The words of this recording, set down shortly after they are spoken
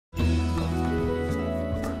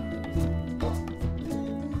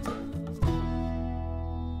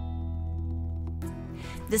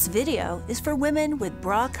This video is for women with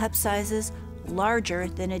bra cup sizes larger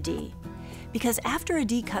than a D. Because after a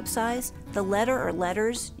D cup size, the letter or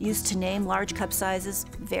letters used to name large cup sizes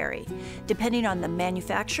vary, depending on the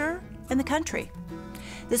manufacturer and the country.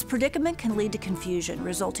 This predicament can lead to confusion,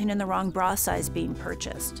 resulting in the wrong bra size being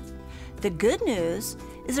purchased. The good news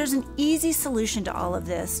is there's an easy solution to all of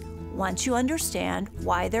this once you understand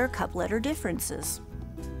why there are cup letter differences.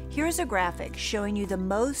 Here's a graphic showing you the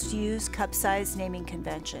most used cup size naming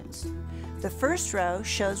conventions. The first row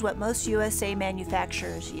shows what most USA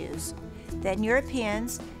manufacturers use, then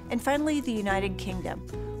Europeans, and finally the United Kingdom,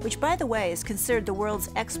 which by the way is considered the world's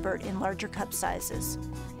expert in larger cup sizes.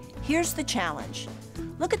 Here's the challenge.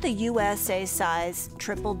 Look at the USA size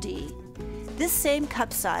triple D. This same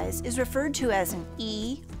cup size is referred to as an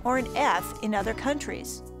E or an F in other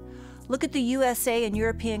countries. Look at the USA and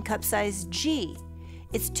European cup size G.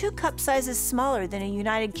 It's 2 cup sizes smaller than a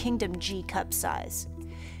United Kingdom G cup size.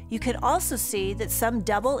 You can also see that some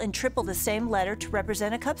double and triple the same letter to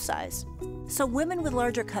represent a cup size. So women with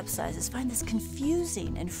larger cup sizes find this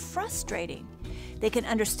confusing and frustrating. They can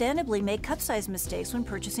understandably make cup size mistakes when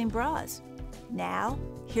purchasing bras. Now,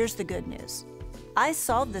 here's the good news. I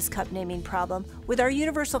solved this cup naming problem with our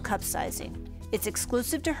universal cup sizing. It's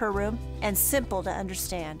exclusive to HerRoom and simple to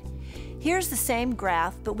understand. Here's the same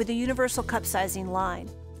graph, but with a universal cup sizing line.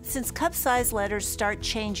 Since cup size letters start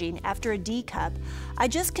changing after a D cup, I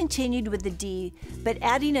just continued with the D, but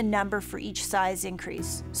adding a number for each size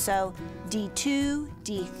increase. So D2,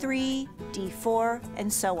 D3, D4,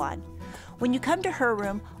 and so on. When you come to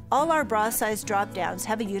HerRoom, all our bra size drop-downs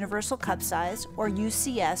have a universal cup size, or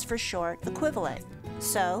UCS for short, equivalent.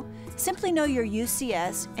 So simply know your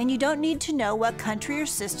UCS, and you don't need to know what country or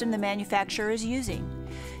system the manufacturer is using.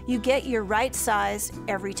 You get your right size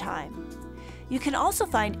every time. You can also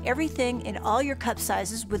find everything in all your cup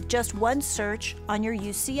sizes with just one search on your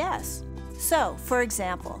UCS. So, for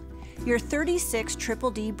example, your 36 triple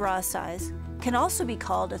D bra size can also be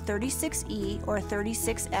called a 36E or a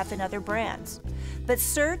 36F in other brands. But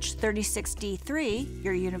search 36D3,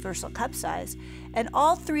 your universal cup size, and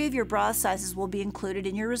all 3 of your bra sizes will be included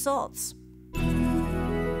in your results.